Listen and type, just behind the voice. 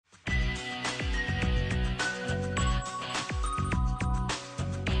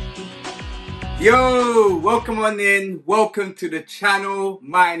Yo, welcome on in, welcome to the channel.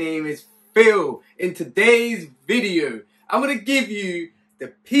 My name is Phil. In today's video, I'm going to give you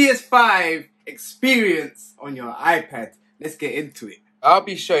the PS5 experience on your iPad. Let's get into it. I'll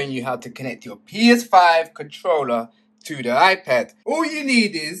be showing you how to connect your PS5 controller to the iPad. All you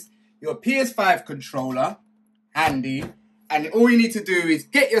need is your PS5 controller, handy, and all you need to do is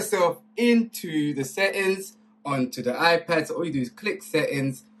get yourself into the settings onto the iPad. So all you do is click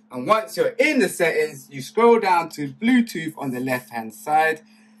settings. And once you're in the settings, you scroll down to Bluetooth on the left-hand side.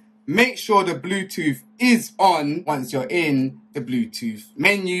 Make sure the Bluetooth is on once you're in the Bluetooth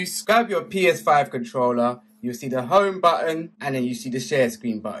menu. Grab your PS5 controller, you'll see the home button, and then you see the share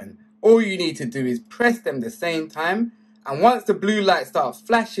screen button. All you need to do is press them at the same time. And once the blue light starts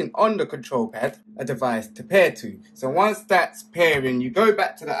flashing on the control pad, a device to pair to. So once that's pairing, you go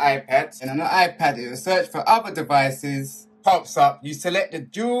back to the iPad, and on the iPad, it will search for other devices. Pops up, you select the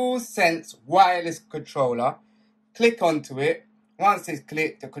Dualsense wireless controller, click onto it. Once it's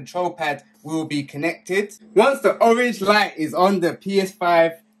clicked, the control pad will be connected. Once the orange light is on the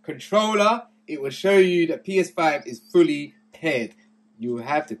PS5 controller, it will show you that PS5 is fully paired. You will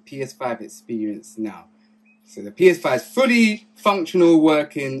have the PS5 experience now. So the PS5 is fully functional,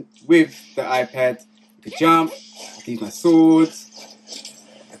 working with the iPad. I could jump, I could use my swords,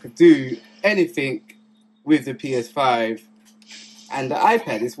 I could do anything with the PS5. And the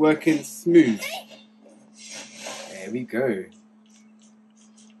iPad is working smooth. There we go.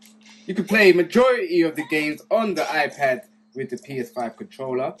 You can play majority of the games on the iPad with the PS5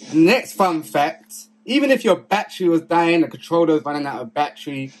 controller. Next fun fact, even if your battery was dying, the controller was running out of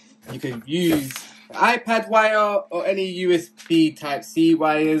battery, you could use the iPad wire or any USB Type-C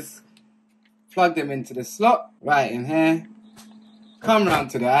wires, plug them into the slot right in here, come round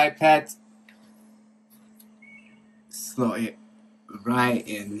to the iPad, slot it right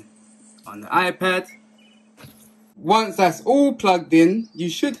in on the iPad. Once that's all plugged in, you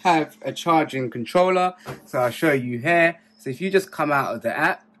should have a charging controller. So I'll show you here. So if you just come out of the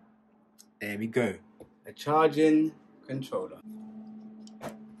app, there we go, a charging controller.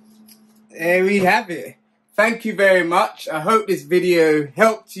 There we have it. Thank you very much. I hope this video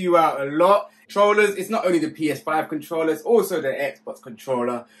helped you out a lot. Controllers, it's not only the PS5 controller, it's also the Xbox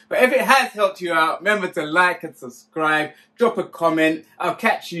controller. But if it has helped you out, remember to like and subscribe, drop a comment. I'll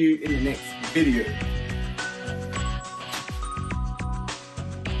catch you in the next video.